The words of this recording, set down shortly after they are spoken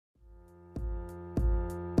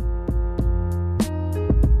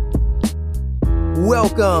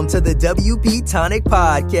Welcome to the WP Tonic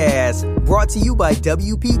Podcast, brought to you by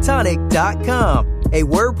WPTonic.com, a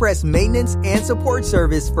WordPress maintenance and support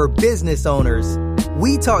service for business owners.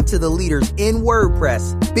 We talk to the leaders in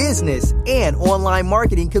WordPress, business, and online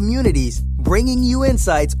marketing communities, bringing you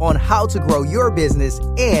insights on how to grow your business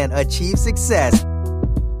and achieve success.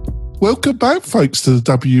 Welcome back, folks, to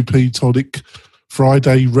the WP Tonic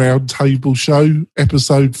Friday Roundtable Show,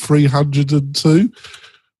 episode 302.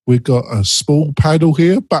 We've got a small panel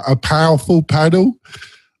here, but a powerful panel.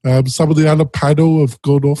 Some of the other panel have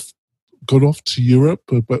gone off to Europe,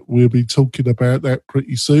 but we'll be talking about that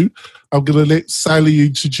pretty soon. I'm going to let Sally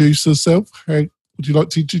introduce herself. Hey, would you like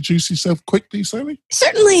to introduce yourself quickly, Sally?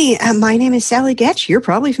 Certainly. My name is Sally Getch. You're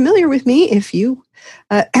probably familiar with me if you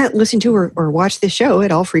listen to or watch this show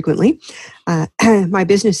at all frequently. My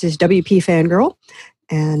business is WP Fangirl,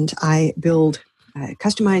 and I build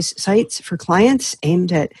customized sites for clients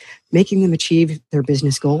aimed at making them achieve their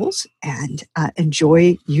business goals and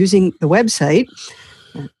enjoy using the website.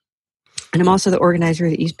 And I'm also the organizer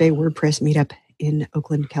of the East Bay WordPress meetup in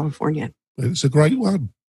Oakland, California. It's a great one.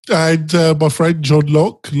 And my friend John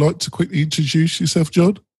Locke, would you like to quickly introduce yourself,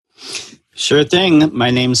 John? Sure thing.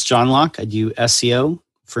 My name's John Locke. I do SEO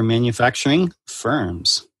for manufacturing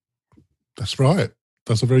firms. That's right.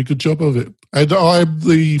 Does a very good job of it. And I'm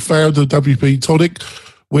the founder of WP Tonic.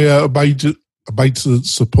 We're a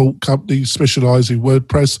maintenance support company specialising in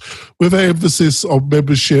WordPress with an emphasis on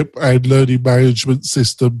membership and learning management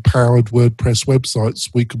system powered WordPress websites.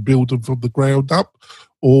 We can build them from the ground up,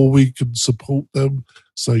 or we can support them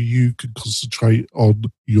so you can concentrate on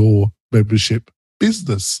your membership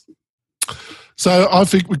business. So I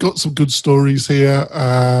think we've got some good stories here.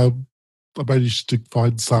 I managed to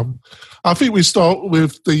find some. I think we start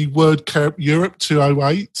with the WordCamp Europe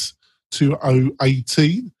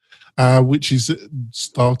 2018, which is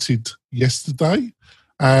started yesterday.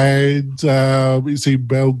 And it's in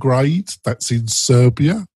Belgrade. That's in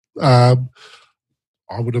Serbia. I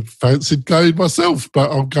would have fancied going myself,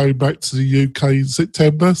 but I'm going back to the UK in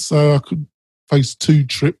September, so I could face two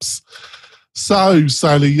trips. So,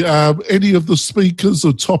 Sally, any of the speakers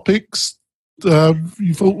or topics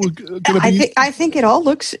you thought were going to be? I think it all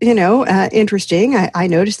looks, interesting. I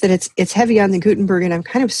noticed that it's heavy on the Gutenberg, and I'm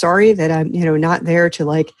kind of sorry that I'm, not there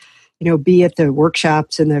to be at the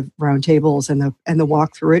workshops and the roundtables and the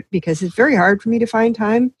walk through it, because it's very hard for me to find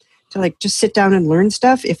time to just sit down and learn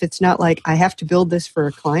stuff if it's not like I have to build this for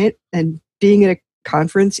a client. And being at a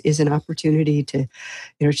conference is an opportunity to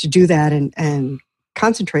do that and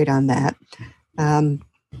concentrate on that.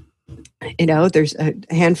 There's a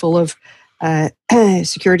handful of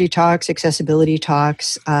security talks, accessibility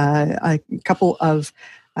talks, a couple of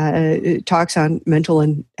talks on mental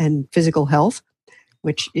and physical health,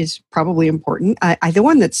 which is probably important. The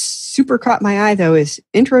one that's super caught my eye, though, is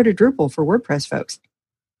Intro to Drupal for WordPress folks.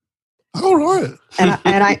 All right. and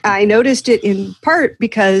I noticed it in part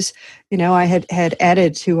because, I had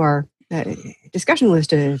added to our discussion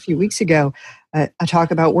list a few weeks ago a talk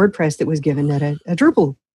about WordPress that was given at a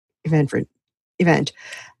Drupal event.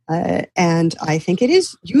 And I think it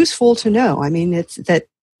is useful to know. I mean, it's that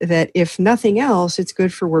if nothing else, it's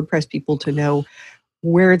good for WordPress people to know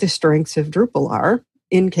where the strengths of Drupal are,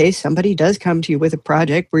 in case somebody does come to you with a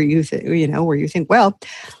project where you think, well,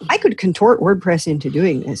 I could contort WordPress into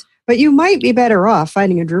doing this, but you might be better off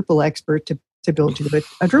finding a Drupal expert to build you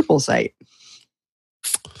a Drupal site.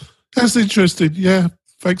 That's interesting. Yeah,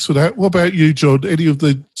 thanks for that. What about you, John? Any of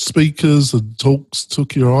the speakers and talks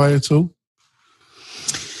took your eye at all?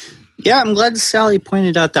 Yeah, I'm glad Sally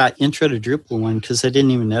pointed out that Intro to Drupal one, because I didn't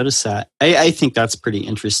even notice that. I think that's pretty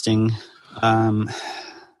interesting. There's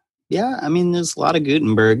a lot of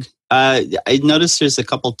Gutenberg. I noticed there's a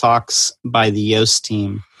couple talks by the Yoast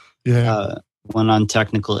team. Yeah. One on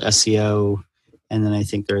technical SEO, and then I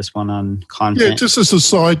think there's one on content. Yeah, just as a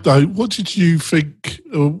side note, what did you think?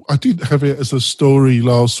 I didn't have it as a story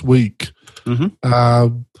last week,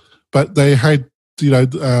 but they had,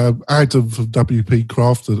 Adam from WP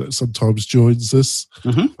Crafter that sometimes joins us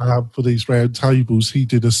for these round tables. He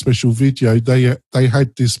did a special video. They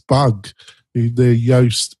had this bug in their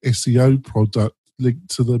Yoast SEO product linked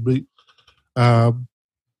to the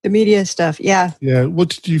media stuff. Yeah. Yeah. What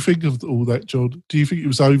did you think of all that, John? Do you think it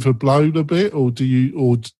was overblown a bit, or do you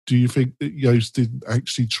think that Yoast didn't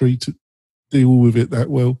actually deal with it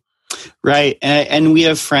that well? Right. And we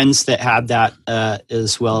have friends that had that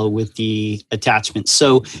as well with the attachments.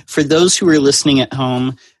 So for those who are listening at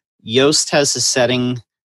home, Yoast has a setting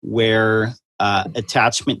where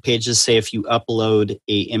attachment pages, say if you upload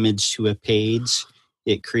a image to a page,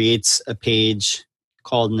 it creates a page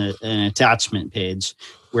called an attachment page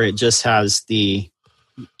where it just has the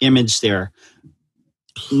image there.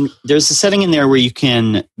 There's a setting in there where you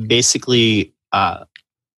can basically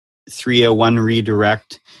 301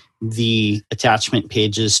 redirect the attachment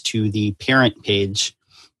pages to the parent page.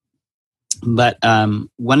 But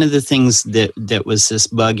one of the things that was this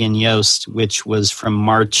bug in Yoast, which was from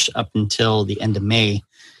March up until the end of May,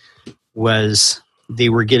 was they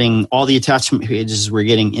were getting all the attachment pages were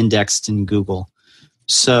getting indexed in Google.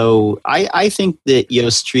 So I think that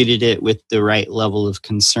Yoast treated it with the right level of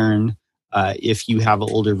concern. If you have an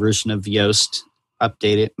older version of Yoast,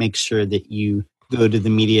 update it. Make sure that you go to the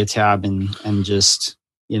media tab and just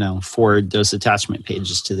forward those attachment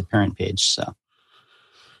pages to the parent page. So,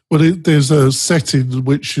 well, there's a setting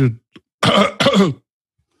which should,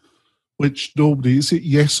 which normally is it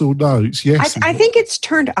yes or no? It's yes. I think it's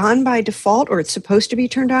turned on by default, or it's supposed to be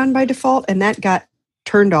turned on by default, and that got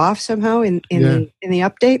turned off somehow in the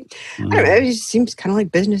update. Mm-hmm. I don't know. It just seems kind of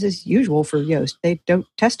like business as usual for Yoast. They don't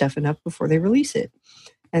test stuff enough before they release it,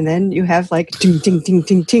 and then you have like ting ting ting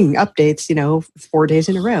ting ting updates, 4 days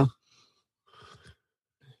in a row.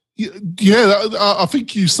 Yeah, I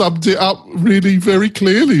think you summed it up really very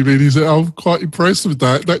clearly. Really, I'm quite impressed with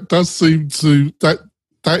that. That does seem to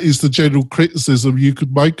that is the general criticism you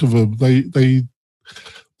could make of them.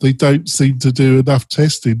 They don't seem to do enough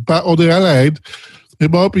testing. But on the other hand,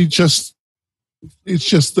 it might be it's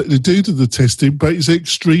just that they do the testing, but it's an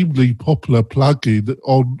extremely popular plugin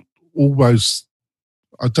on almost,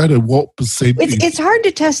 I don't know what percentage. It's hard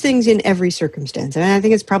to test things in every circumstance. I mean, I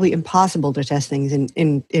think it's probably impossible to test things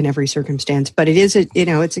in every circumstance, but it is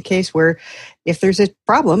it's a case where if there's a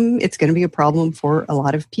problem, it's going to be a problem for a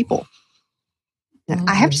lot of people. Now,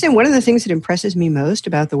 I have to say, one of the things that impresses me most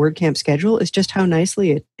about the WordCamp schedule is just how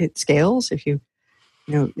nicely it scales. If you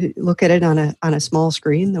look at it on a small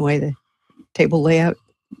screen, the way the table layout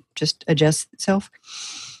just adjusts itself.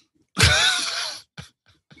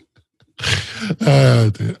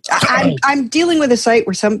 I'm dealing with a site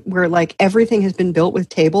where like everything has been built with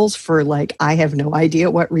tables for like I have no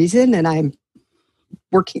idea what reason, and I'm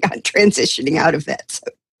working on transitioning out of that. So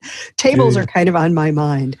tables are kind of on my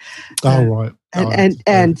mind. Oh, right.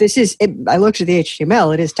 And this is, I looked at the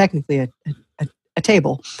HTML, it is technically a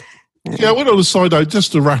table. Yeah, I went on a side note,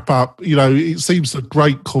 just to wrap up, it seems a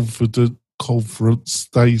great conference.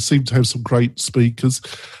 They seem to have some great speakers.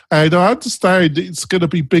 And I understand it's going to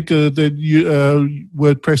be bigger than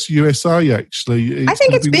WordPress USA, actually. I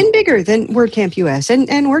think it's been bigger than WordCamp US. And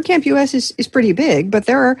WordCamp US is pretty big, but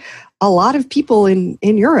there are a lot of people in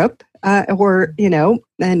Europe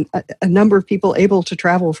and a number of people able to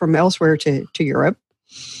travel from elsewhere to Europe.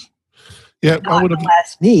 Yeah, I would have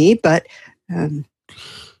asked me, but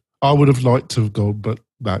I would have liked to have gone, but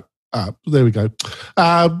no. There we go.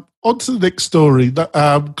 On to the next story.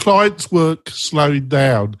 Clients' work slowing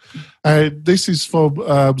down, and this is from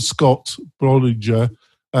Scott Bollinger,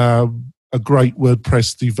 a great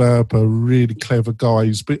WordPress developer, really clever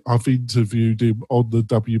guy. I've interviewed him on the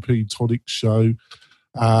WP Tonic show.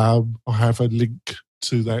 I have a link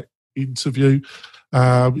to that interview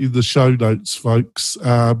in the show notes, folks.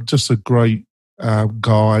 Just a great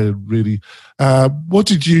guy, and really. What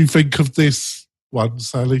did you think of this one,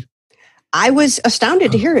 Sally? I was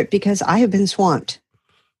astounded to hear it because I have been swamped.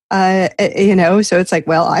 So it's like,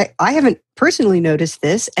 well, I haven't personally noticed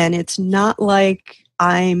this, and it's not like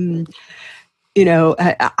I'm.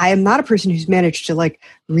 I am not a person who's managed to like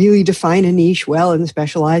really define a niche well and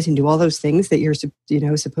specialize and do all those things that you're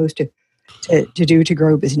supposed to do to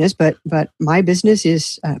grow business. But my business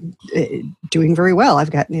is doing very well.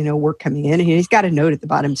 I've got work coming in, and he's got a note at the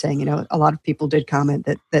bottom saying a lot of people did comment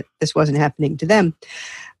that this wasn't happening to them.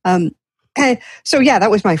 So yeah, that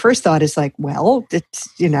was my first thought. Is like, well, it's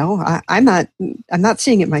I'm not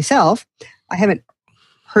seeing it myself. I haven't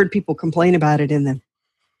heard people complain about it in the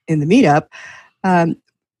meetup. And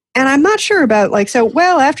I'm not sure about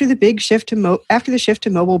after the big shift to after the shift to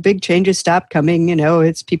mobile, big changes stopped coming.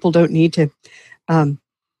 It's people don't need to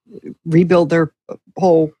rebuild their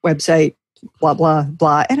whole website, blah, blah,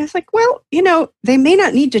 blah. And it's like, well, they may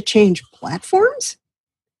not need to change platforms,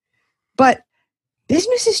 but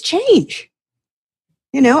businesses change.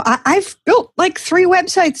 I've built like 3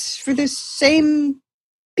 websites for the same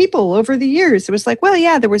people over the years. It was like, well,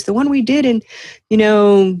 yeah, there was the one we did in,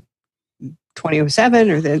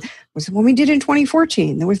 2007, or there was the one we did in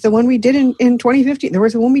 2014. There was the one we did in 2015. There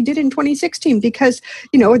was the one we did in 2016 because,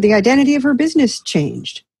 the identity of her business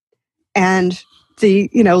changed. And the,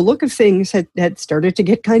 look of things had started to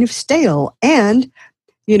get kind of stale. And,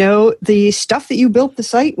 the stuff that you built the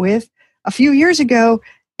site with a few years ago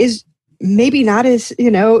is maybe not as,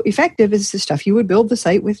 effective as the stuff you would build the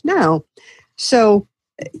site with now. So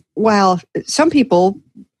while some people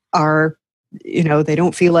are, they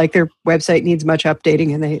don't feel like their website needs much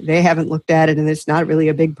updating and they haven't looked at it and it's not really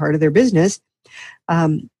a big part of their business.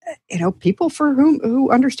 People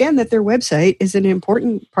who understand that their website is an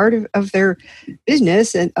important part of their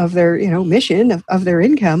business and of their, mission of their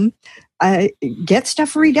income, get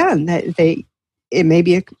stuff redone. It may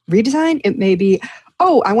be a redesign. It may be,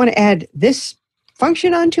 I want to add this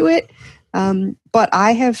function onto it. But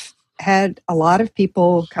I have had a lot of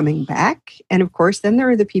people coming back. And of course, then there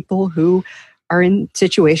are the people who are in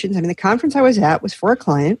situations. The conference I was at was for a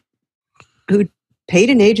client who paid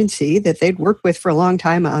an agency that they'd worked with for a long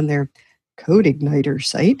time on their CodeIgniter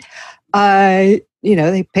site. They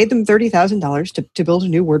paid them $30,000 to build a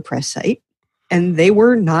new WordPress site. And they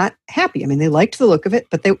were not happy. They liked the look of it,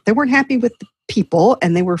 but they weren't happy with the people,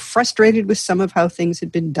 and they were frustrated with some of how things had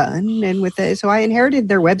been done. And so I inherited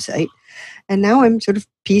their website, and now I'm sort of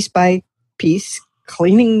piece by piece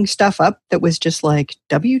cleaning stuff up that was just like,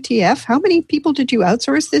 WTF, how many people did you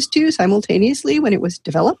outsource this to simultaneously when it was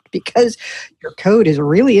developed? Because your code is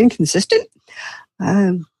really inconsistent.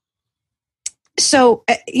 There's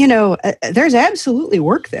absolutely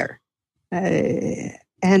work there.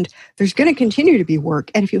 And there's going to continue to be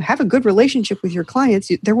work. And if you have a good relationship with your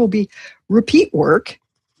clients, there will be repeat work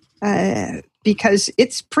because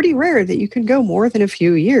it's pretty rare that you can go more than a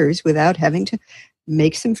few years without having to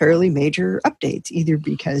make some fairly major updates, either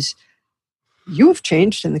because you have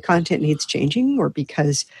changed and the content needs changing, or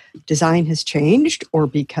because design has changed, or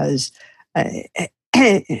because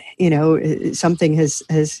something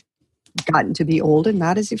has gotten to be old and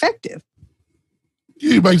not as effective.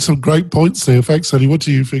 You made some great points there. Thanks, Eddie. What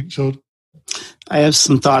do you think, Sean? I have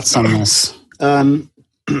some thoughts on this. Can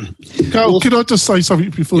I just say something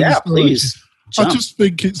before you start? Please. I just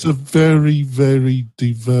think it's a very, very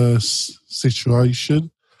diverse situation.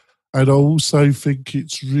 And I also think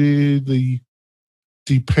it's really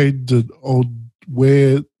dependent on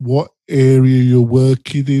what area you're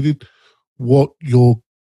working in,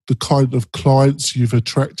 the kind of clients you've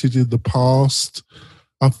attracted in the past.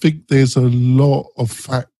 I think there's a lot of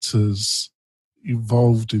factors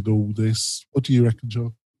involved in all this. What do you reckon,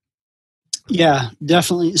 John? Yeah,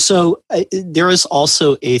 definitely. So there was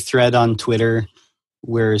also a thread on Twitter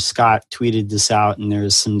where Scott tweeted this out, and there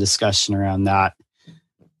was some discussion around that.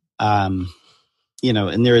 And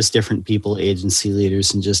there is different people, agency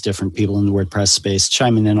leaders, and just different people in the WordPress space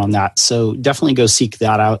chiming in on that. So definitely go seek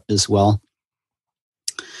that out as well.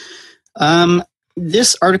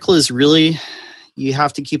 This article is really, you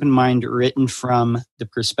have to keep in mind, written from the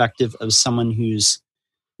perspective of someone who's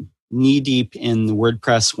knee-deep in the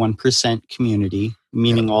WordPress 1% community,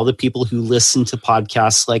 meaning all the people who listen to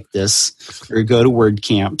podcasts like this or go to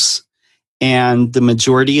WordCamps. And the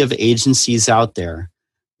majority of agencies out there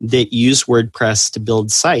that use WordPress to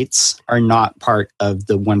build sites are not part of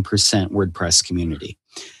the 1% WordPress community.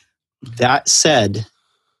 That said,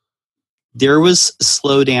 there was a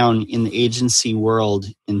slowdown in the agency world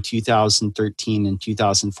in 2013 and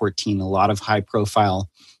 2014. A lot of high-profile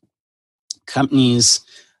companies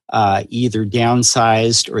either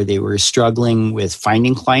downsized or they were struggling with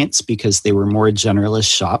finding clients because they were more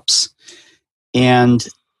generalist shops. And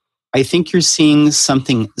I think you're seeing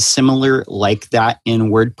something similar like that in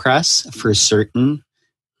WordPress for certain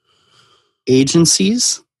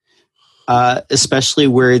agencies, especially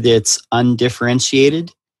where it's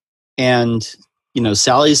undifferentiated. And,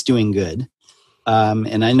 Sally's doing good.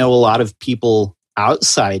 And I know a lot of people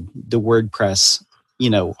outside the WordPress,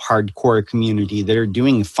 hardcore community that are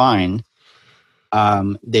doing fine.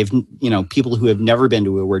 They've, people who have never been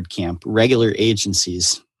to a WordCamp, regular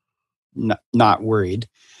agencies, not worried.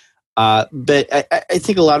 But I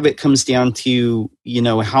think a lot of it comes down to,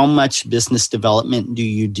 how much business development do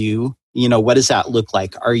you do? What does that look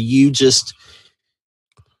like? Are you just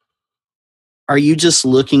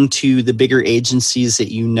looking to the bigger agencies that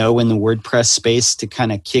in the WordPress space to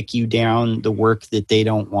kind of kick you down the work that they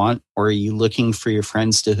don't want? Or are you looking for your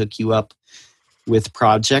friends to hook you up with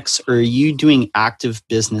projects? Or are you doing active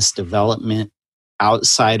business development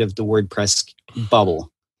outside of the WordPress bubble?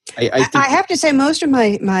 I have to say most of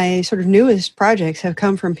my sort of newest projects have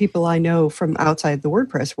come from people I know from outside the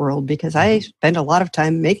WordPress world, because I spend a lot of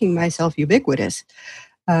time making myself ubiquitous.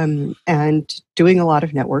 And doing a lot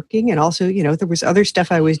of networking. And also, there was other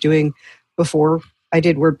stuff I was doing before I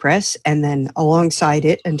did WordPress, and then alongside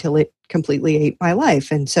it until it completely ate my life.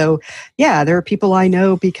 And so, there are people I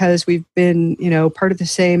know because we've been, part of the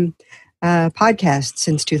same podcast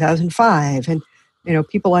since 2005. And,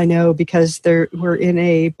 people I know because they were in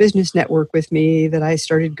a business network with me that I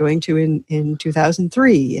started going to in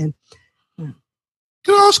 2003. And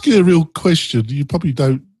Can I ask you a real question? You probably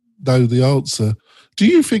don't know the answer. Do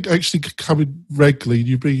you think actually coming regularly,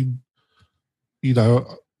 you've been,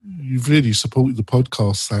 you've really supported the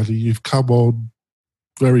podcast, Sally. You've come on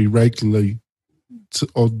very regularly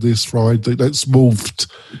on this Friday. That's morphed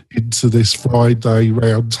into this Friday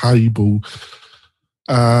round table.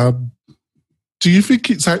 Do you think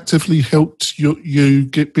it's actively helped you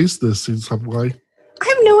get business in some way? I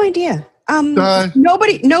have no idea.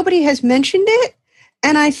 Nobody has mentioned it.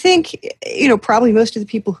 And I think, probably most of the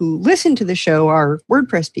people who listen to the show are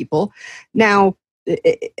WordPress people. Now,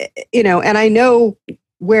 and I know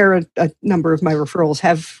where a number of my referrals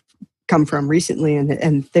have come from recently,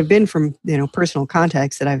 and they've been from, personal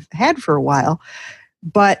contacts that I've had for a while.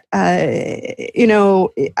 But, my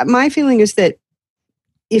feeling is that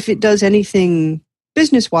if it does anything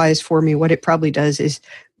business-wise for me, what it probably does is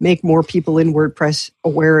make more people in WordPress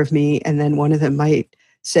aware of me, and then one of them might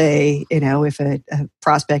say, if a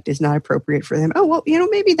prospect is not appropriate for them,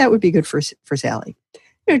 maybe that would be good for Sally.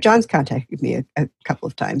 John's contacted me a couple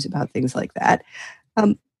of times about things like that.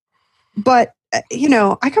 But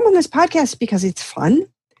I come on this podcast because it's fun.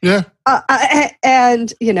 Yeah.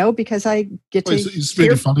 And, because I get to... It's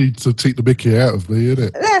really funny to take the mickey out of me, isn't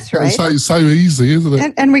it? That's right. It's so easy, isn't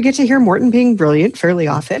it? And we get to hear Morten being brilliant fairly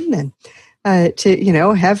often, and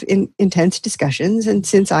to have intense discussions. And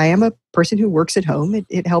since I am a person who works at home,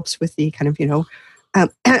 it helps with the kind of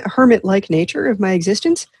hermit-like nature of my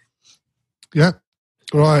existence. Yeah,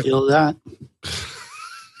 right. Feel that.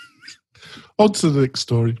 On to the next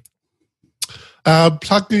story.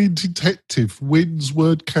 Plugin Detective wins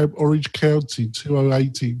WordCamp Orange County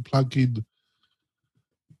 2018 plugin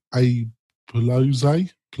a Palooza.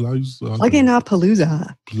 Palooza.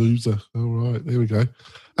 All right, there we go.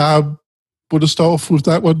 Want to start off with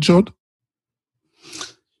that one, John?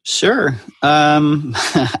 Sure. I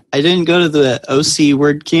didn't go to the OC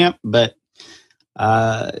WordCamp, but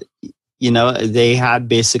they had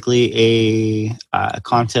basically a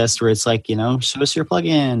contest where it's like, show us your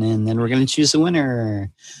plugin, and then we're going to choose a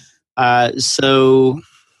winner. So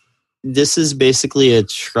this is basically a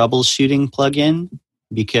troubleshooting plugin,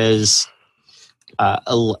 because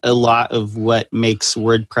a lot of what makes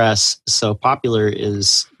WordPress so popular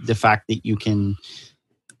is the fact that you can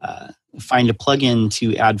find a plugin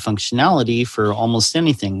to add functionality for almost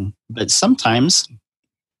anything. But sometimes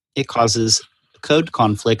it causes code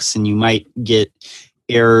conflicts, and you might get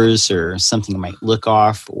errors, or something might look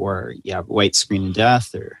off, or you have white screen of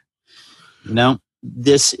death, or,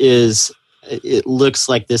 it looks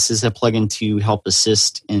like this is a plugin to help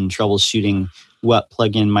assist in troubleshooting what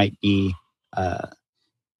plugin might be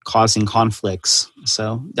causing conflicts.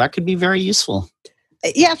 So that could be very useful.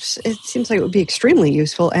 Yes, it seems like it would be extremely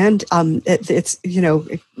useful, and it's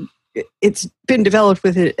been developed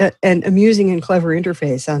with an amusing and clever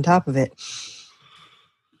interface on top of it.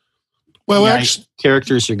 Well, yeah, actually,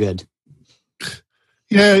 characters are good.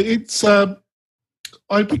 Yeah, it's. I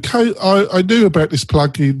knew about this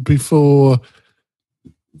plugin before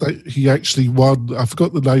he actually won. I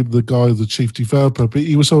forgot the name of the guy, the chief developer, but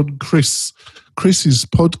he was on Chris's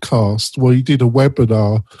podcast where he did a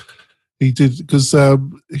webinar. He did, because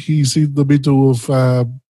he's in the middle of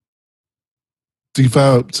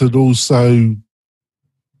developed and also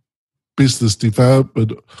business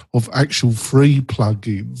development of actual free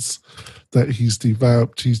plugins that he's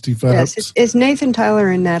developed. Yes, it's Nathan Tyler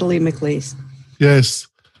and Natalie McLeese. Yes,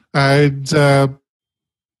 and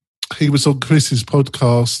he was on Chris's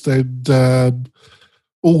podcast, and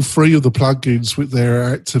all three of the plugins which they're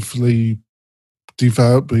actively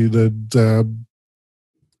developing and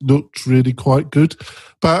looked really quite good.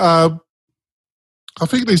 But I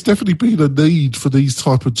think there's definitely been a need for these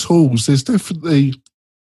type of tools. There's definitely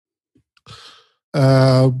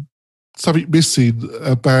something missing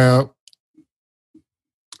about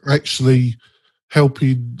actually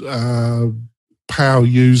helping power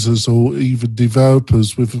users or even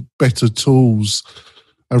developers with better tools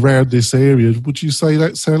around this area. Would you say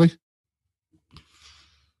that, Sally?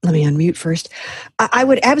 Let me unmute first. I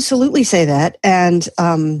would absolutely say that. And,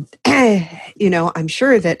 I'm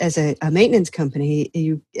sure that as a maintenance company,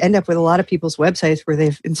 you end up with a lot of people's websites where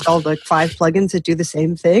they've installed like 5 plugins that do the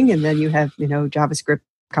same thing. And then you have, JavaScript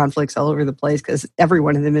conflicts all over the place because every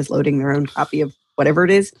one of them is loading their own copy of whatever it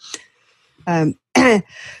is.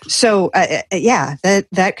 So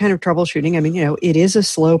that kind of troubleshooting, I mean, it is a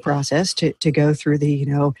slow process to go through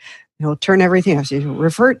the, turn everything off.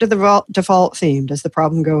 Revert to the default theme. Does the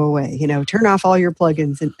problem go away? Turn off all your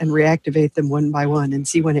plugins and reactivate them one by one and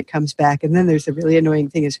see when it comes back. And then there's the really annoying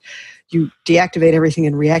thing is you deactivate everything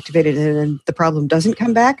and reactivate it, and the problem doesn't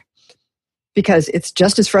come back. because it's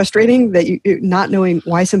just as frustrating that you not knowing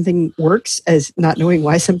why something works as not knowing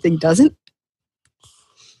why something doesn't.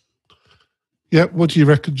 Yeah, what do you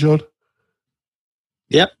reckon, John?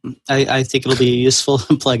 Yep, I think it'll be a useful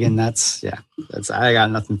plugin. That's I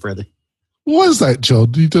got nothing further. Why is that,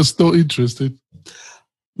 John? You just not interested?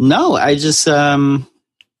 No, I don't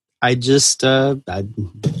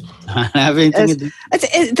have anything to do.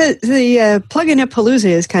 The plugin Palooza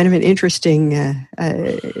is kind of an interesting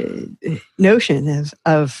notion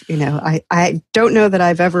of I don't know that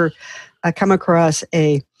I've ever come across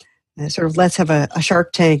a sort of let's have a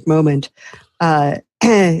Shark Tank moment thing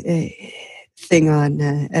on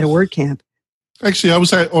at a WordCamp. Actually, I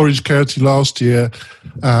was at Orange County last year.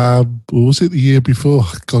 Or was it the year before?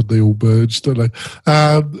 God, they all merged, don't they?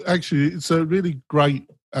 Actually, it's a really great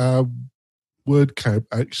WordCamp,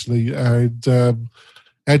 actually, and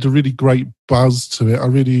had a really great buzz to it. I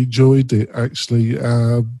really enjoyed it, actually,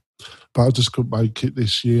 but I just couldn't make it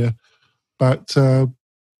this year. But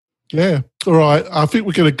yeah, all right. I think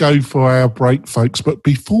we're going to go for our break, folks. But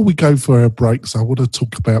before we go for our breaks, I want to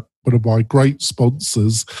talk about one of my great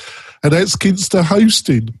sponsors, and that's Kinsta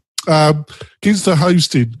Hosting. Kinsta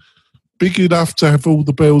Hosting, big enough to have all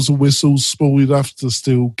the bells and whistles, small enough to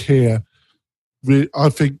still care. I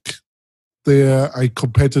think they're a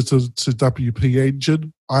competitor to WP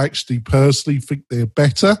Engine. I actually personally think they're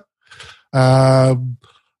better. I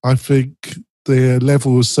think their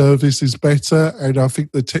level of service is better, and I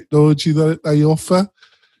think the technology that they offer,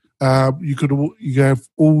 you have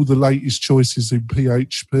all the latest choices in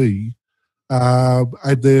PHP,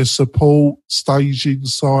 and their support, staging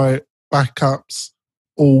site, backups,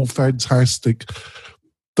 all fantastic.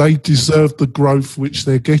 They deserve the growth which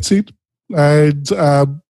they're getting, and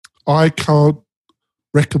I can't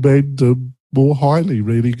recommend them more highly,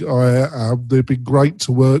 really. They've been great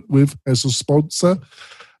to work with as a sponsor,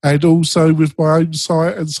 and also with my own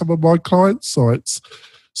site and some of my clients' sites.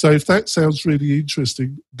 So if that sounds really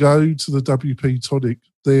interesting, go to the WP Tonic.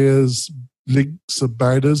 There's links and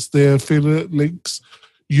banners, they're affiliate links.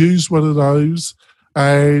 Use one of those,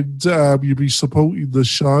 and you'll be supporting the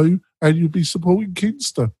show, and you'll be supporting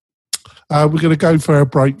Kinsta. We're going to go for our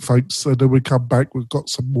break, folks, and then we come back. We've got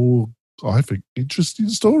some more, I think, interesting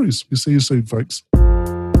stories. We'll see you soon, folks.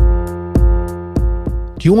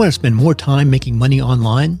 Do you want to spend more time making money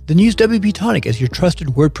online? Then use WP Tonic as your trusted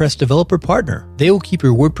WordPress developer partner. They will keep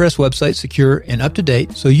your WordPress website secure and up to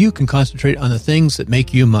date so you can concentrate on the things that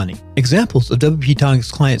make you money. Examples of WP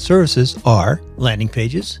Tonic's client services are landing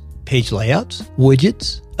pages, page layouts,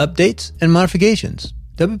 widgets, updates, and modifications.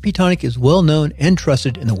 WP Tonic is well known and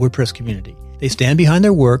trusted in the WordPress community. They stand behind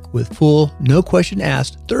their work with full, no question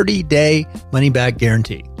asked, 30-day money-back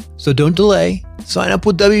guarantee. So don't delay. Sign up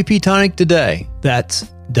with WP Tonic today. That's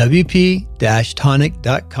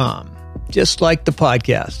WP-Tonic.com. Just like the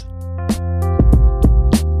podcast.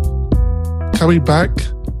 Coming back,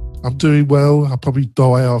 I'm doing well. I'll probably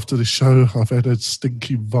die after the show. I've had a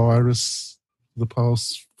stinking virus the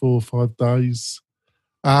past 4 or 5 days.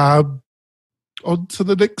 On to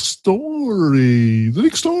the next story.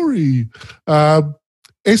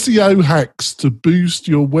 SEO hacks to boost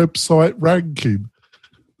your website ranking.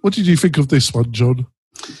 What did you think of this one, John?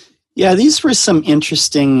 Yeah, these were some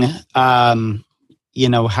interesting,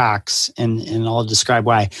 hacks, and I'll describe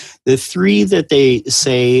why. The 3 that they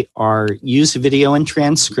say are use video and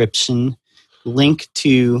transcription, link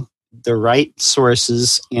to the right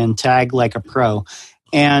sources, and tag like a pro.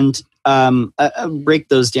 And I'll break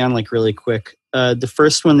those down like really quick. The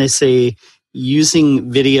first one, they say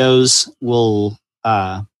using videos will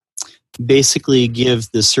basically give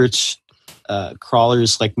the search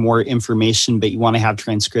crawlers like more information, but you want to have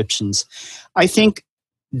transcriptions. I think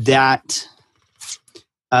that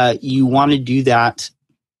you want to do that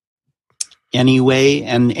anyway,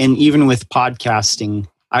 and even with podcasting,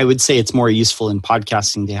 I would say it's more useful in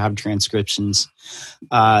podcasting to have transcriptions,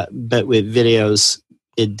 but with videos,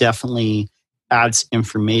 it definitely adds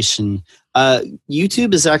information.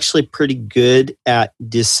 YouTube is actually pretty good at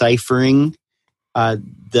deciphering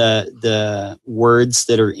the words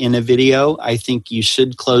that are in a video. I think you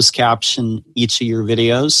should close caption each of your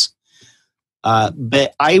videos.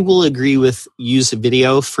 But I will agree with use a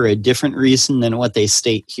video for a different reason than what they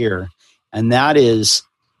state here. And that is,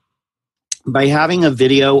 by having a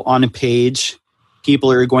video on a page, people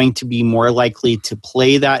are going to be more likely to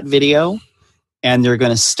play that video, and they're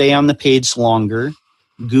going to stay on the page longer.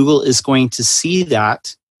 Google is going to see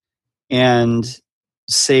that and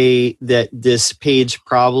say that this page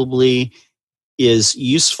probably is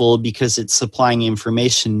useful because it's supplying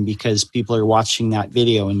information, because people are watching that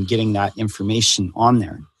video and getting that information on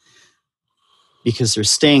there. because they're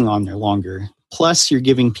staying on there longer. Plus, you're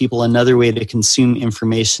giving people another way to consume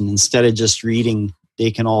information. Instead of just reading,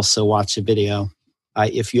 they can also watch a video.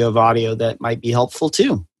 If you have audio, that might be helpful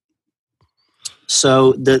too.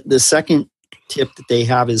 So the second tip that they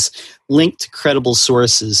have is link to credible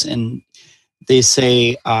sources. And they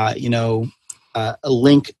say, a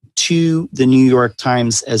link to the New York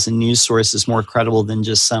Times as a news source is more credible than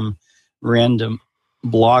just some random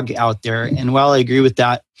blog out there. And while I agree with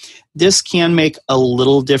that, this can make a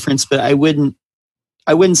little difference, but I wouldn't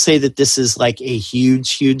say that this is like a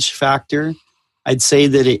huge factor. I'd say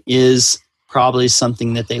that it is probably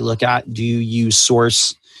something that they look at. Do you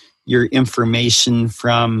source your information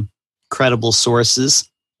from credible sources?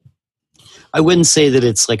 I wouldn't say that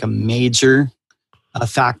it's like a major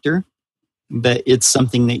factor, but it's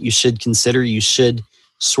something that you should consider. You should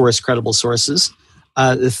source credible sources.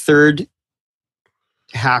 The third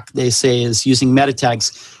hack, they say, is using meta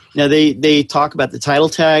tags. Now, they talk about the title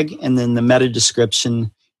tag and then the meta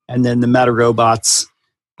description and then the meta robots.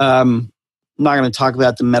 I'm not going to talk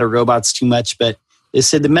about the meta robots too much, but they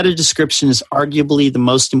said the meta description is arguably the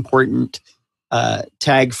most important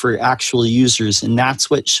tag for actual users, and that's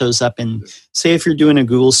what shows up in, say, if you're doing a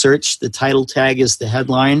Google search, the title tag is the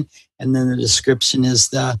headline, and then the description is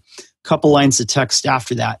the couple lines of text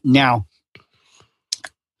after that. Now,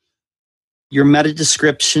 your meta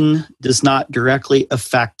description does not directly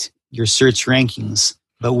affect your search rankings,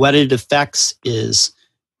 but what it affects is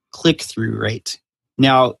click-through rate.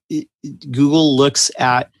 Now, Google looks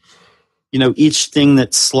at, each thing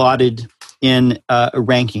that's slotted in a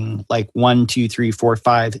ranking, like 1, 2, 3, 4,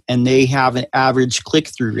 5, and they have an average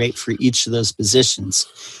click-through rate for each of those positions.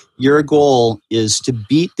 Your goal is to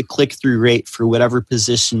beat the click-through rate for whatever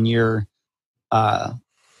position your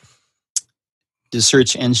the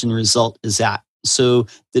search engine result is at. So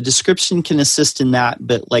the description can assist in that,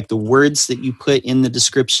 but like the words that you put in the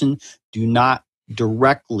description do not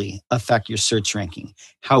directly affect your search ranking.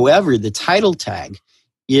 However, the title tag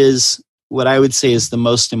is what I would say is the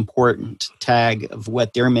most important tag of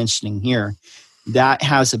what they're mentioning here. That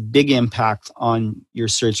has a big impact on your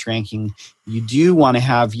search ranking. You do want to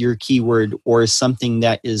have your keyword or something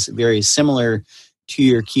that is very similar to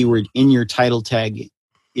your keyword in your title tag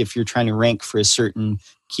if you're trying to rank for a certain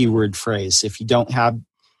keyword phrase. If you don't have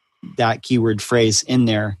that keyword phrase in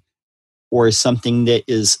there or something that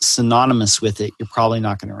is synonymous with it, you're probably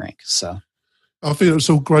not going to rank. So I think it's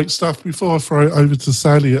all great stuff. Before I throw it over to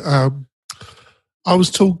Sally, I was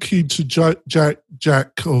talking to Jack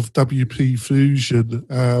of WP Fusion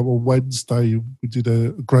on Wednesday. We did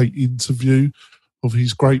a great interview of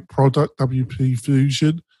his great product, WP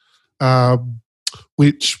Fusion.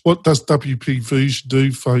 Which, what does WP Fusion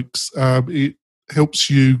do, folks? It helps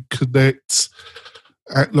you connect.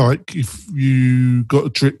 Like if you got a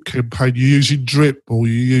drip campaign, you're using drip or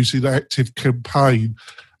you're using Active Campaign,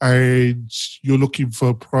 and you're looking for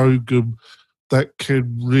a program that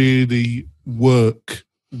can really work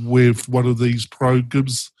with one of these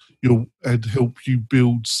programs and help you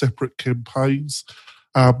build separate campaigns.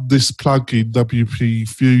 This plugin, WP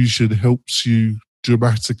Fusion, helps you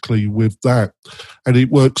dramatically with that, and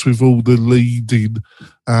it works with all the leading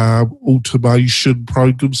automation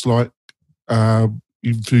programs like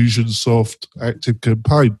Infusionsoft, Active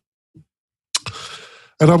Campaign.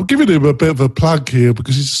 And I'm giving him a bit of a plug here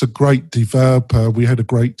because he's just a great developer. We had a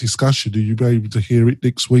great discussion, and you'll be able to hear it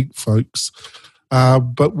next week, folks.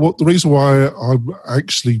 But the reason why I'm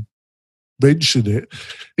actually mentioning it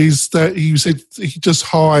is that he said he just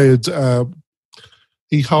hired.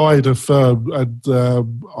 He hired a firm, and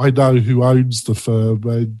I know who owns the firm,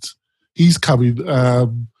 and he's coming.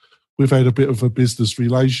 We've had a bit of a business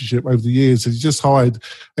relationship over the years, and he just hired,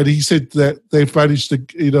 and he said that they've managed to,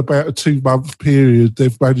 in about a 2-month period,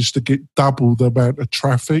 they've managed to get double the amount of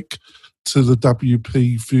traffic to the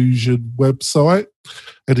WP Fusion website,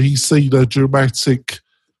 and he's seen a dramatic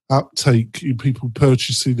uptake in people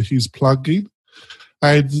purchasing his plugin.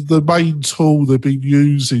 And the main tool they've been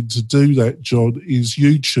using to do that, John, is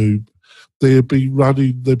YouTube. They've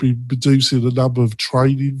been producing a number of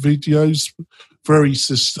training videos, very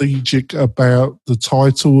strategic about the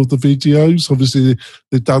title of the videos. Obviously,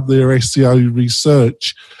 they've done their SEO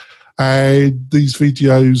research, and these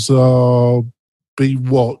videos are being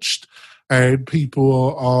watched, and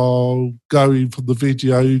people are going from the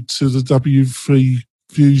video to the WP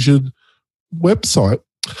Fusion website.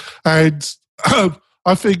 And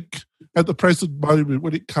I think at the present moment,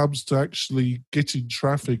 when it comes to actually getting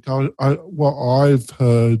traffic, what I've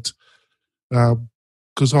heard,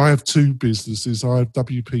 because I have 2 businesses, I have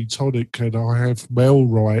WP Tonic and I have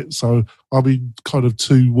MailRite, so I'm in kind of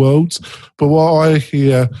 2 worlds. But what I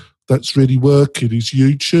hear that's really working is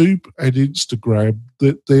YouTube and Instagram.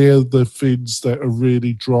 That they're the things that are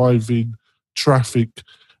really driving traffic,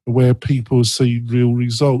 where people are seeing real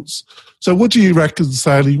results. So what do you reckon,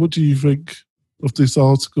 Sally? What do you think of this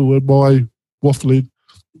article? Am I waffling?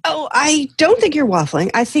 Oh, I don't think you're waffling.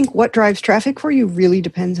 I think what drives traffic for you really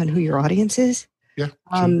depends on who your audience is. Yeah.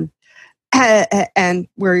 And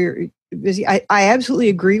where you're busy. I absolutely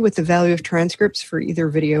agree with the value of transcripts for either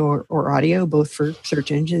video or audio, both for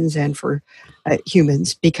search engines and for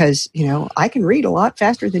humans, because, I can read a lot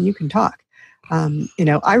faster than you can talk.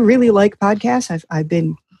 I really like podcasts. I've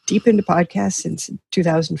been deep into podcasts since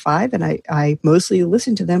 2005, and I mostly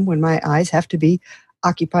listen to them when my eyes have to be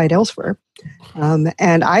occupied elsewhere.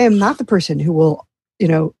 And I am not the person who will,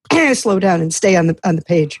 slow down and stay on the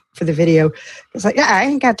page for the video. It's like, I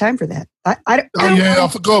ain't got time for that. I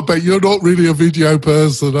forgot, but you're not really a video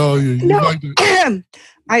person, are you? No,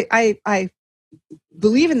 I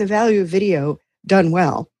believe in the value of video done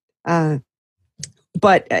well. But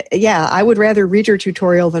I would rather read your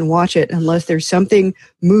tutorial than watch it unless there's something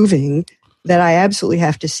moving that I absolutely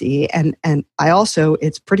have to see. And I also,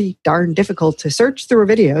 it's pretty darn difficult to search through a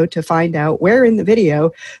video to find out where in the video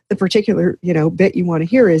the particular, bit you want to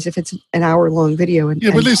hear is, if it's an hour-long video.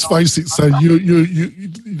 But let's face it, so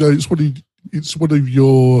it's one of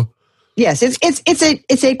your... Yes,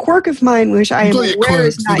 it's a quirk of mine, which I am aware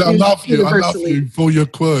is not I love you for your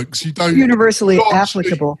quirks. You don't universally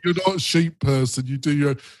applicable. You're not a sheep person. You do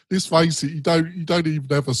your. Let's face it. You don't even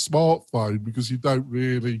have a smartphone because you can't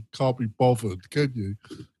be bothered, can you?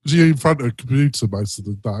 Because you're in front of a computer most of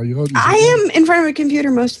the day, aren't you? I am in front of a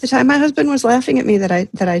computer most of the time. My husband was laughing at me that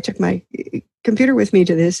I took my computer with me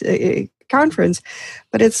to this conference,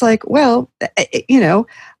 but it's like, well,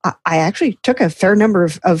 I actually took a fair number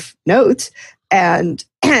of notes, and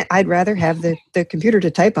I'd rather have the computer to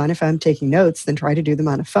type on if I'm taking notes than try to do them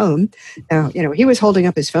on a phone. Now, he was holding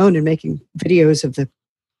up his phone and making videos of the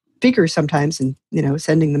speakers sometimes, and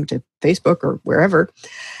sending them to Facebook or wherever.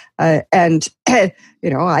 And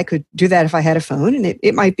I could do that if I had a phone, and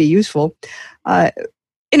it might be useful.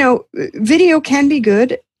 Video can be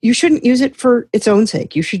good. You shouldn't use it for its own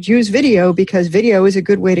sake. You should use video because video is a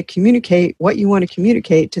good way to communicate what you want to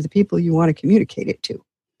communicate to the people you want to communicate it to.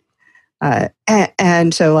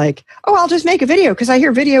 And so I'll just make a video because I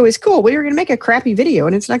hear video is cool. Well, you're going to make a crappy video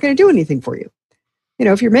and it's not going to do anything for you.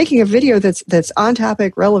 If you're making a video that's on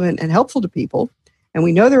topic, relevant, and helpful to people, and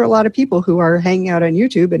we know there are a lot of people who are hanging out on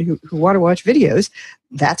YouTube and who want to watch videos,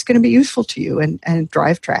 that's going to be useful to you and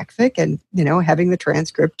drive traffic. And, having the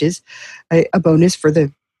transcript is a bonus for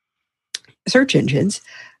the search engines.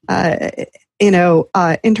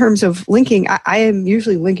 In terms of linking, I am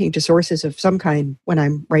usually linking to sources of some kind when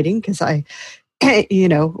I'm writing because I,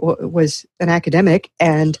 was an academic,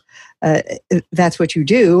 and that's what you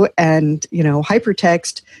do. And,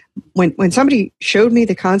 hypertext, when somebody showed me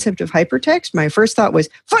the concept of hypertext, my first thought was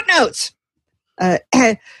footnotes.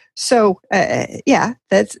 That's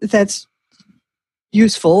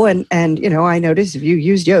useful. And I noticed if you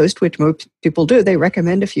use Yoast, which most people do, they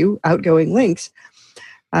recommend a few outgoing links.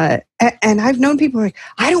 And I've known people like,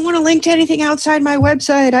 I don't want to link to anything outside my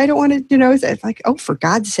website. I don't want to, it's like, oh, for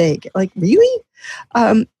God's sake, really?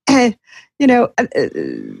 The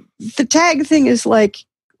tag thing is like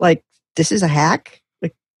this is a hack.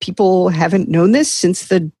 Like, people haven't known this since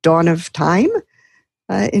the dawn of time,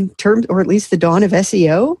 or at least the dawn of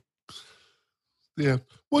SEO. Yeah.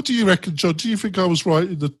 What do you reckon, John? Do you think I was right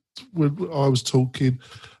when I was talking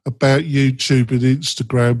about YouTube and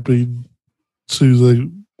Instagram being to the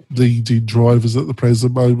leading drivers at the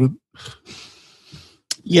present moment?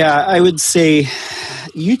 Yeah, I would say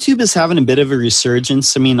YouTube is having a bit of a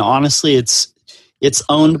resurgence. I mean, honestly, it's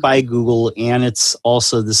owned by Google, and it's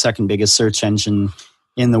also the second biggest search engine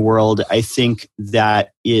in the world. I think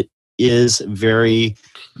that it is very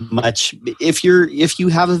much, if you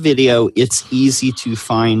have a video, it's easy to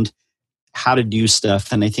find how to do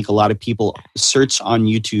stuff. And I think a lot of people search on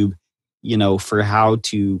YouTube, for how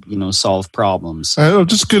to, solve problems. I'm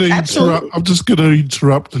just going to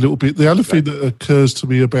interrupt a little bit. The other thing that occurs to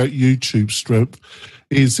me about YouTube's strength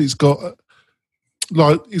is it's got,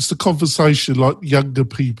 it's the conversation, younger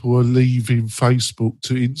people are leaving Facebook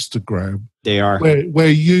to Instagram. They are.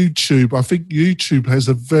 Where YouTube, I think YouTube has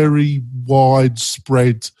a very wide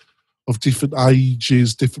spread of different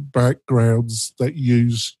ages, different backgrounds that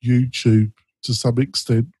use YouTube to some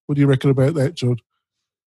extent. What do you reckon about that, John?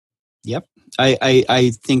 Yep.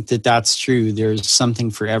 I think that's true. There's something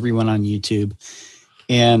for everyone on YouTube.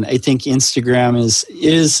 And I think Instagram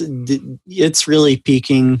it's really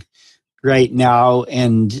peaking right now.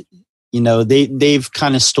 And they've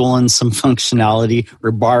kind of stolen some functionality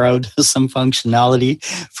or borrowed some functionality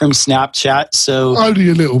from Snapchat. So only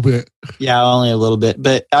a little bit. Yeah, only a little bit.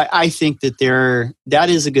 But I think that that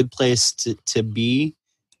is a good place to be.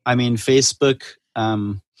 I mean, Facebook. I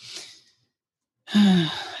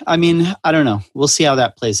mean, I don't know. We'll see how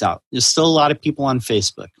that plays out. There's still a lot of people on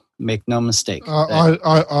Facebook. Make no mistake.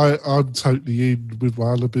 I'm totally in with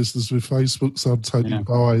my other business with Facebook, so I'm totally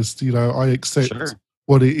biased. I accept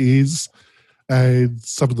what it is and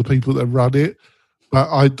some of the people that run it, but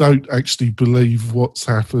I don't actually believe what's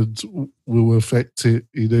happened will affect it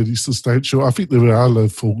in any substantial. I think there were other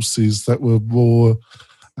forces that were more.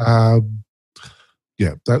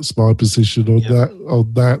 That's my position on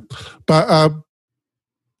that. But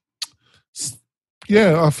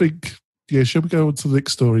I think. Yeah, shall we go on to the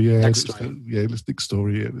next story? Next story. Let's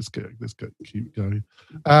go. Keep going.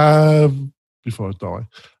 Before I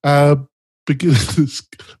die.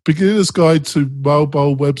 Beginner's Guide to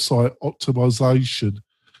Mobile Website Optimization.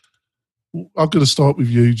 I'm going to start with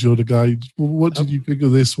you, John, again. What did you think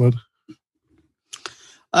of this one?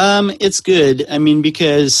 It's good. I mean,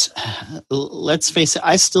 because let's face it,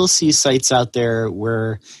 I still see sites out there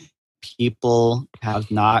where people have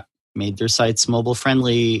not made their sites mobile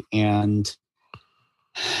friendly, and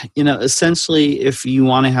essentially if you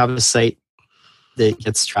want to have a site that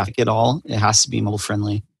gets traffic at all, it has to be mobile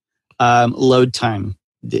friendly. Load time,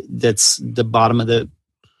 that's the bottom of the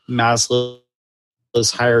Maslow's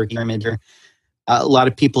hierarchy pyramid here. A lot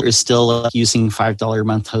of people are still using $5 a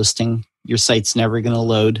month hosting. Your site's never going to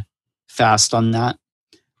load fast on that.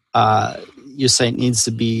 Your site needs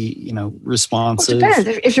to be, responsive. Well, it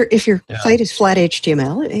depends. If your site is flat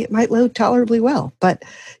HTML, it might load tolerably well. But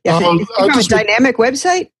if you have a dynamic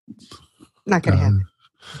website, not going to happen.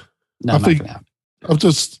 No, not going to happen.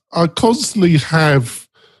 I constantly have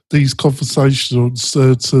these conversations on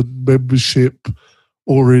certain membership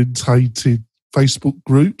orientated Facebook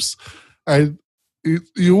groups, and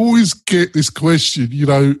you always get this question,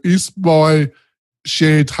 is my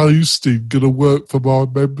shared hosting going to work for my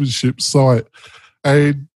membership site?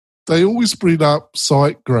 And they always bring up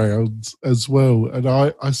SiteGround as well. And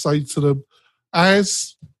I say to them,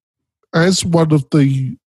 as one of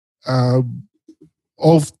the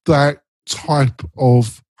of that type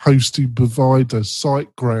of hosting provider,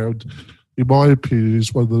 SiteGround, in my opinion,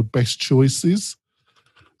 is one of the best choices.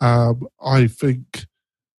 I think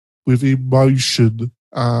with InMotion,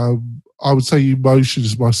 I would say InMotion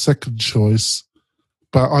is my second choice.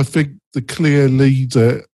 But I think the clear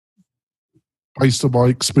leader, based on my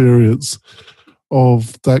experience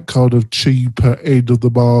of that kind of cheaper end of the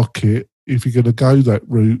market, if you're going to go that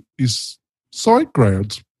route, is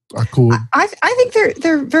SiteGround. I think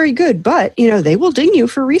they're very good, but they will ding you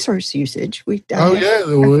for resource usage. We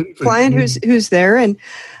a client who's there, and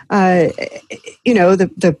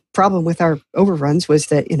the problem with our overruns was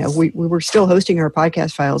that we were still hosting our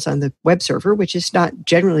podcast files on the web server, which is not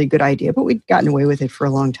generally a good idea, but we'd gotten away with it for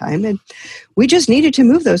a long time, and we just needed to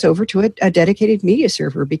move those over to a dedicated media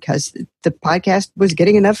server because the podcast was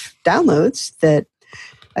getting enough downloads that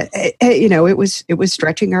it was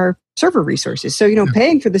stretching our server resources. So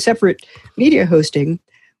paying for the separate media hosting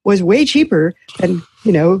was way cheaper than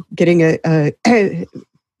getting a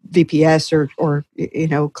VPS or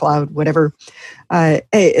cloud, whatever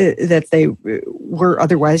that they were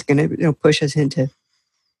otherwise going to push us into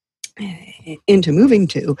moving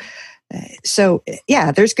to. So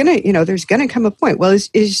there's gonna come a point. Well, is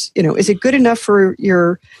it good enough for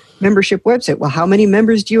your membership website? Well, how many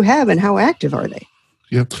members do you have, and how active are they?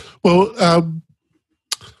 Yeah, well,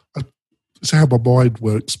 it's how my mind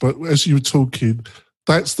works. But as you were talking,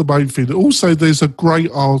 that's the main thing. Also, there's a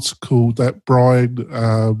great article that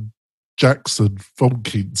Brian Jackson from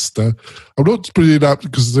Kinster, I'm not bringing it up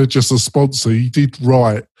because they're just a sponsor, he did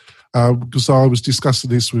write, because I was discussing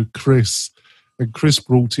this with Chris, and Chris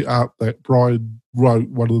brought it up that Brian wrote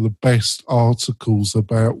one of the best articles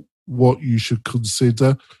about what you should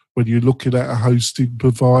consider when you're looking at a hosting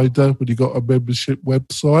provider, when you've got a membership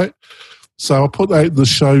website. So I'll put that in the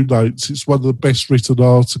show notes. It's one of the best written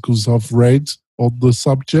articles I've read on the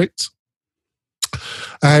subject.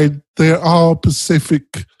 And there are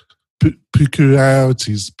specific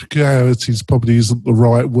peculiarities probably isn't the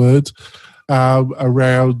right word,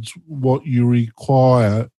 around what you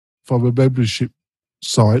require from a membership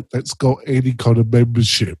site that's got any kind of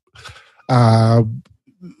membership.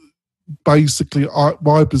 Basically,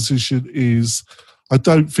 my position is I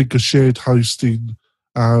don't think a shared hosting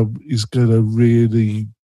is going to really,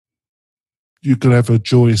 you can have a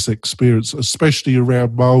joyous experience, especially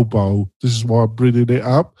around mobile. This is why I'm bringing it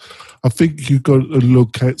up. I think you've got to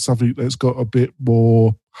look at something that's got a bit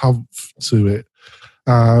more humph to it.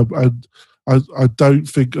 And I don't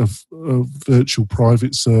think a virtual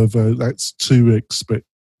private server, that's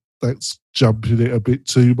that's jumping it a bit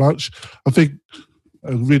too much. I think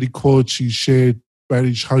a really quality shared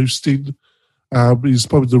managed hosting is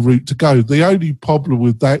probably the route to go. The only problem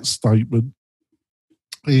with that statement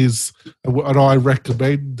is, and I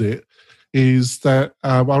recommend it, is that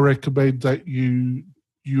I recommend that you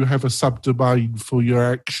have a subdomain for your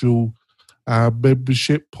actual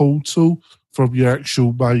membership portal from your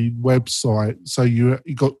actual main website. So you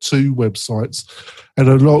got two websites, and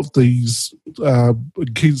a lot of these,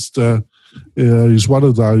 Kinsta is one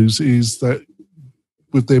of those, is that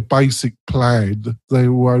with their basic plan, they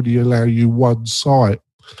will only allow you one site.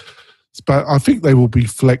 But I think they will be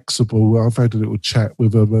flexible. I've had a little chat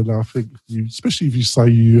with them, and I think, especially if you say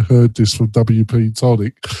you heard this from WP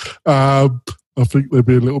Tonic, I think they'll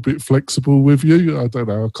be a little bit flexible with you. I don't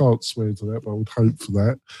know. I can't swear to that, but I would hope for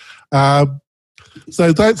that.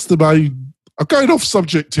 So that's the main. I'm going off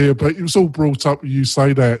subject here, but it was all brought up. You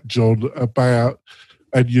say that, John, about,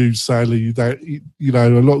 and you, Sally, that a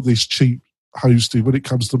lot of this cheap hosting, when it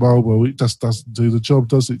comes to mobile, it just doesn't do the job,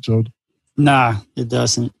 does it, John? Nah, it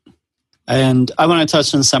doesn't. And I want to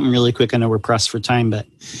touch on something really quick. I know we're pressed for time, but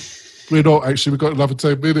we're not actually. We've got another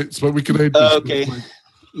 10 minutes, but we can end this. Okay.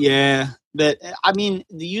 Yeah. But I mean,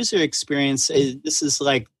 the user experience, this is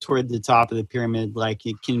like toward the top of the pyramid. Like,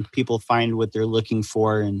 can people find what they're looking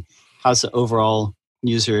for, and how's the overall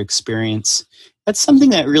user experience? That's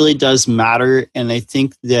something that really does matter. And I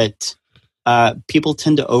think that people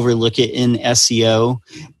tend to overlook it in SEO.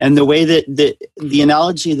 And the way that the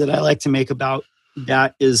analogy that I like to make about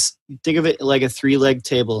that is, think of it like a 3-leg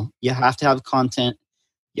table. You have to have content.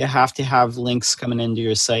 You have to have links coming into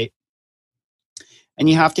your site. And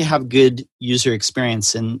you have to have good user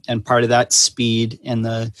experience, and part of that speed and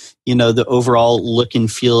the overall look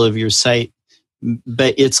and feel of your site.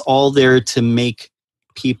 But it's all there to make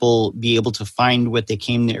people be able to find what they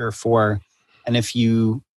came there for. And if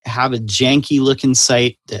you have a janky looking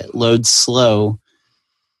site that loads slow,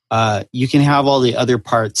 you can have all the other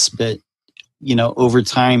parts, but over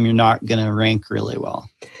time you're not going to rank really well.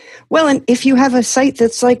 Well, and if you have a site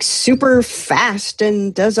that's like super fast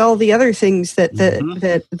and does all the other things that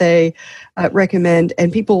they recommend,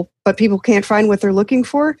 and people can't find what they're looking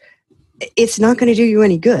for, it's not going to do you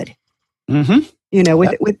any good.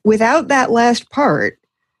 Mm-hmm. Without that last part,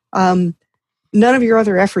 none of your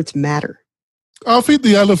other efforts matter. I think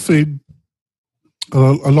the other thing,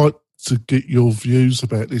 and I like to get your views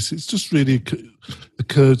about this, it's just really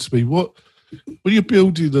occurred to me, when you're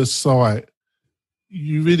building a site,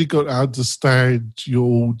 you really got to understand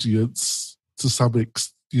your audience to some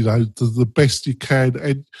extent, to the best you can.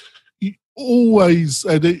 And you always,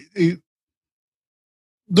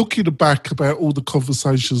 looking back about all the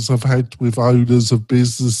conversations I've had with owners of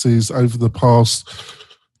businesses over the past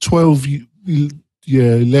 11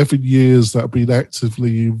 years that I've been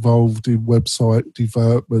actively involved in website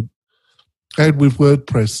development and with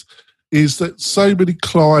WordPress, is that so many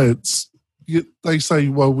clients, they say,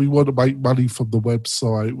 well, we want to make money from the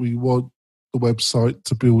website. We want the website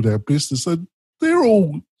to build our business. And they're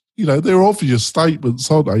all, they're obvious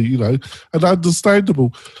statements, aren't they? And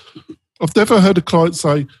understandable. I've never heard a client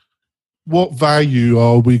say, what value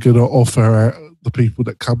are we going to offer the people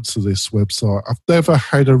that come to this website? I've never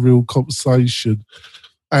had a real conversation.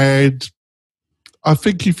 And I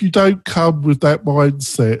think if you don't come with that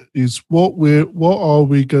mindset, is what are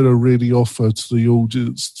we going to really offer to the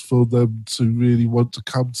audience for them to really want to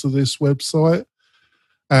come to this website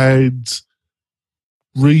and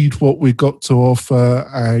read what we got to offer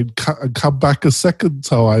and come back a second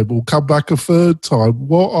time or come back a third time?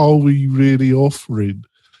 What are we really offering?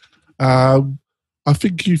 I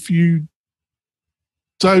think if you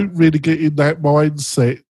don't really get in that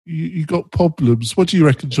mindset, you got problems. What do you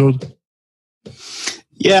reckon, John?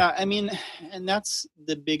 Yeah, I mean, and that's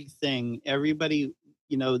the big thing. Everybody,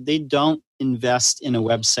 they don't invest in a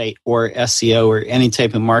website or SEO or any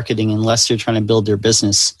type of marketing unless they're trying to build their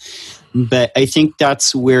business. But I think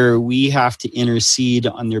that's where we have to intercede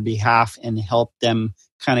on their behalf and help them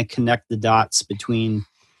kind of connect the dots between,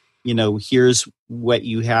 here's what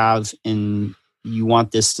you have and you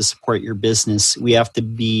want this to support your business. We have to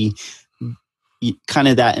be kind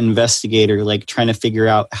of that investigator, like trying to figure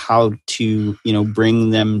out how to, bring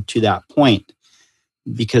them to that point.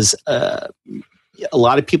 Because a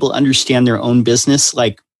lot of people understand their own business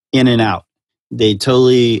like in and out. They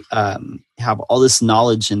totally have all this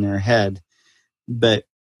knowledge in their head, but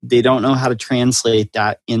they don't know how to translate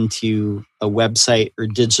that into a website or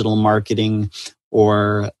digital marketing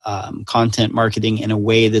or content marketing in a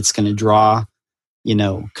way that's going to draw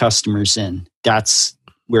customers in. That's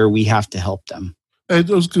where we have to help them. And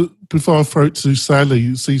I was good, before I throw it to Sally,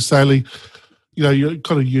 you see, Sally, you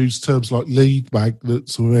kind of use terms like lead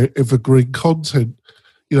magnets or evergreen content.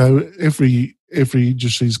 Every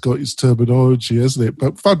industry's got its terminology, hasn't it?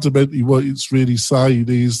 But fundamentally, what it's really saying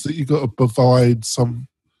is that you've got to provide some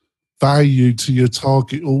value to your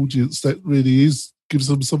target audience that really gives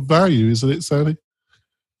them some value, isn't it, Sally?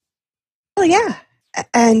 Well, yeah.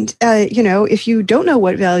 And, if you don't know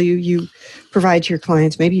what value you provide to your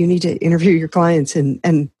clients, maybe you need to interview your clients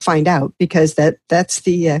and find out, because that's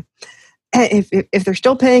the, if they're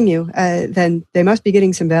still paying you, then they must be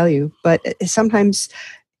getting some value. But sometimes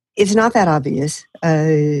it's not that obvious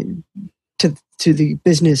to the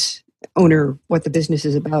business owner what the business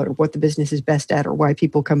is about or what the business is best at or why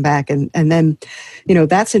people come back. And then,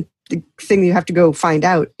 that's a thing you have to go find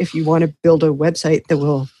out if you want to build a website that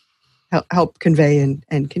will help convey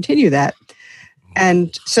and continue that.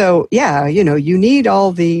 And so, you need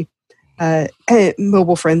all the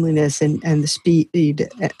mobile friendliness and the speed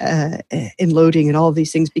in loading and all of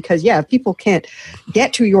these things, because, if people can't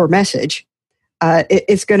get to your message,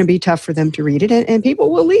 it's going to be tough for them to read it, and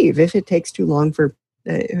people will leave if it takes too long for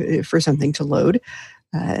something to load,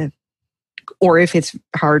 or if it's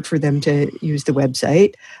hard for them to use the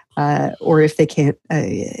website, or if they can't,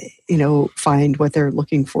 find what they're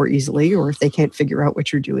looking for easily, or if they can't figure out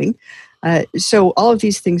what you're doing. So all of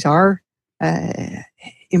these things are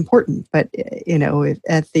important, but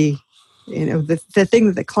at the thing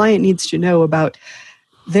that the client needs to know about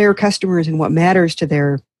their customers and what matters to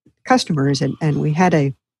their customers, and we had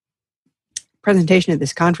a presentation at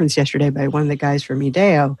this conference yesterday by one of the guys from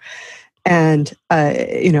Ideo. And,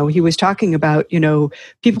 he was talking about,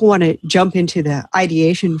 people want to jump into the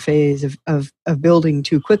ideation phase of building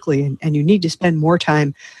too quickly. And you need to spend more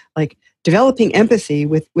time like developing empathy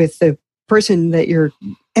with the person that you're,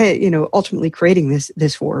 ultimately creating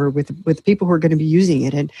this for, with the people who are going to be using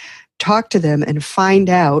it, and talk to them and find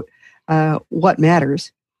out what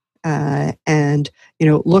matters. And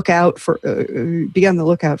look out for, be on the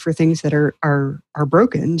lookout for things that are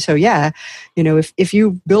broken. So if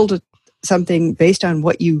you build something based on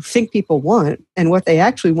what you think people want, and what they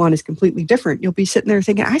actually want is completely different, you'll be sitting there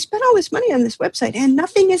thinking, I spent all this money on this website and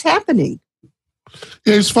nothing is happening.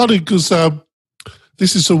 Yeah, it's funny because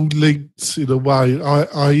this is all linked in a way.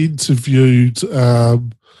 I interviewed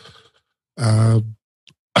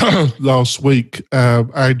last week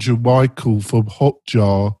Andrew Michael from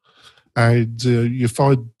Hotjar. And you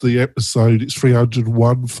find the episode, it's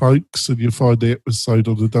 301 folks, and you find the episode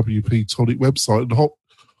on the WP Tonic website. And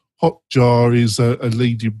Hotjar is a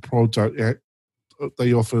leading product.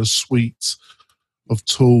 They offer a suite of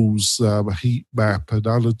tools, a heat map and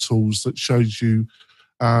other tools that shows you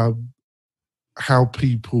how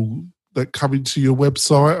people that come into your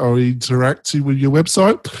website are interacting with your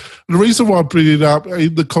website. And the reason why I bring it up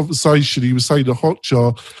in the conversation, he was saying to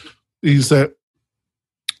Hotjar, is that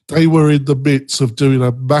they were in the midst of doing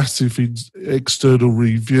a massive external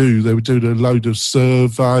review. They were doing a load of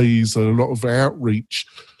surveys and a lot of outreach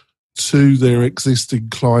to their existing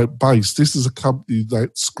client base. This is a company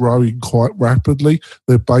that's growing quite rapidly.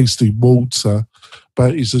 They're based in Malta,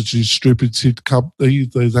 but it's a distributed company.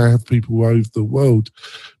 They have people over the world.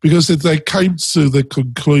 Because if they came to the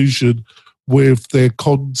conclusion with their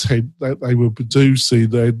content that they were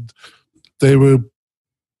producing, and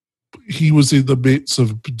he was in the midst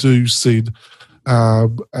of producing a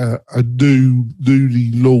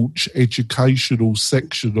newly launched educational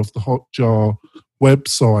section of the Hotjar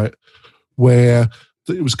website, where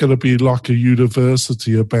it was going to be like a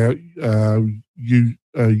university about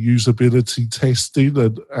usability testing,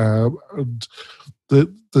 and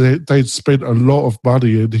they'd spent a lot of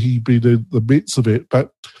money, and he'd been in the midst of it.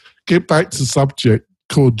 But get back to subject.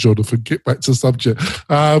 Come on, Jonathan, get back to subject.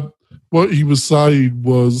 What he was saying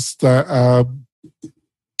was that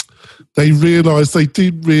they realised they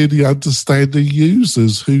didn't really understand their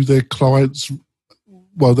users, who their clients.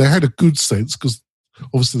 Well, they had a good sense because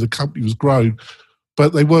obviously the company was growing,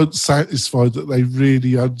 but they weren't satisfied that they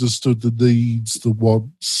really understood the needs, the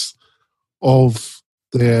wants of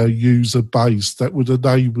their user base that would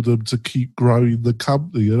enable them to keep growing the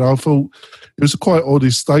company. And I thought it was a quite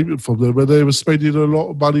honest statement from them, and they were spending a lot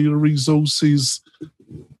of money and resources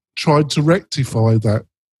trying to rectify that.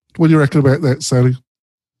 What do you reckon about that, Sally?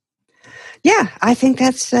 Yeah, I think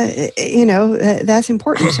that's that's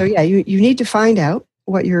important. So you need to find out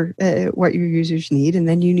what your users need, and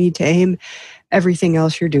then you need to aim everything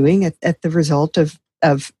else you're doing at the result of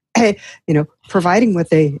providing what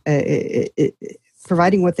they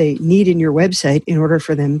providing what they need in your website in order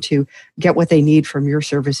for them to get what they need from your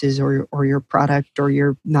services or your product or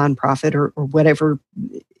your nonprofit or whatever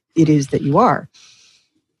it is that you are.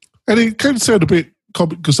 And it can sound a bit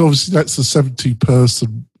common because obviously that's a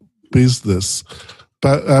 70-person business.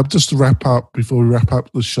 But just to wrap up, before we wrap up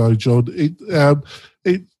the show, John, it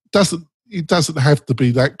doesn't have to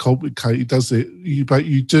be that complicated, does it? But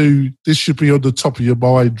you do. This should be on the top of your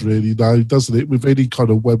mind, really, though, doesn't it? With any kind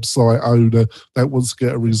of website owner that wants to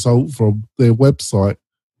get a result from their website,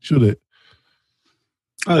 should it?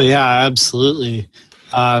 Oh yeah, absolutely.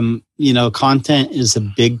 Content is a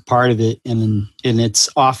big part of it, and it's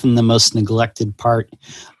often the most neglected part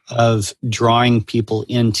of drawing people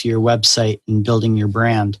into your website and building your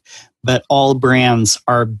brand. But all brands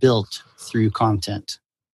are built through content.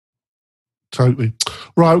 Totally.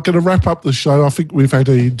 Right, we're going to wrap up the show. I think we've had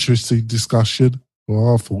an interesting discussion.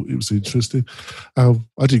 Well, I thought it was interesting. I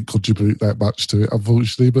didn't contribute that much to it,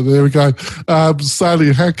 unfortunately, but there we go.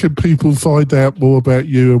 Sally, how can people find out more about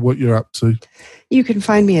you and what you're up to? You can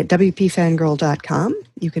find me at WPFangirl.com.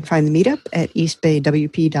 You can find the meetup at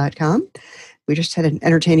eastbaywp.com. We just had an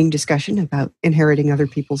entertaining discussion about inheriting other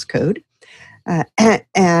people's code.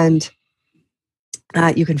 And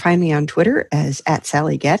you can find me on Twitter as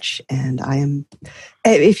 @SallyGetch. And I am,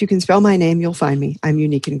 if you can spell my name, you'll find me. I'm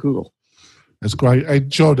unique in Google. That's great. And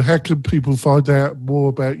John, how can people find out more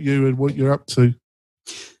about you and what you're up to?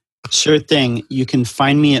 Sure thing. You can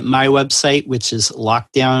find me at my website, which is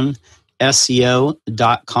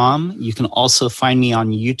lockdownseo.com. You can also find me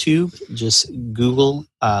on YouTube. Just Google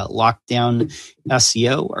Lockdown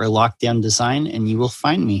SEO or Lockdown Design, and you will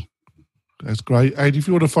find me. That's great. And if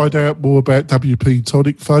you want to find out more about WP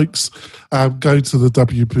Tonic, folks, go to the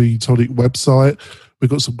WP Tonic website.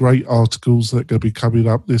 We've got some great articles that are going to be coming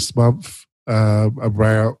up this month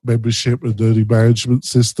around membership and learning management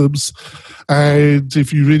systems. And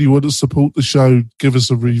if you really want to support the show, give us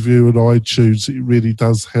a review on iTunes. It really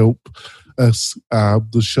does help us,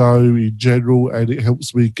 the show in general, and it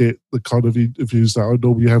helps me get the kind of interviews that I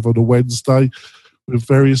normally have on a Wednesday with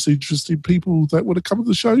various interesting people that want to come on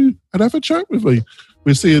the show and have a chat with me.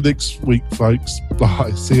 We'll see you next week, folks.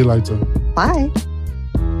 Bye. See you later. Bye.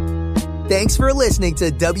 Thanks for listening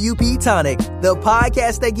to WP Tonic, the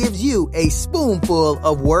podcast that gives you a spoonful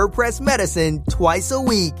of WordPress medicine twice a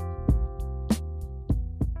week.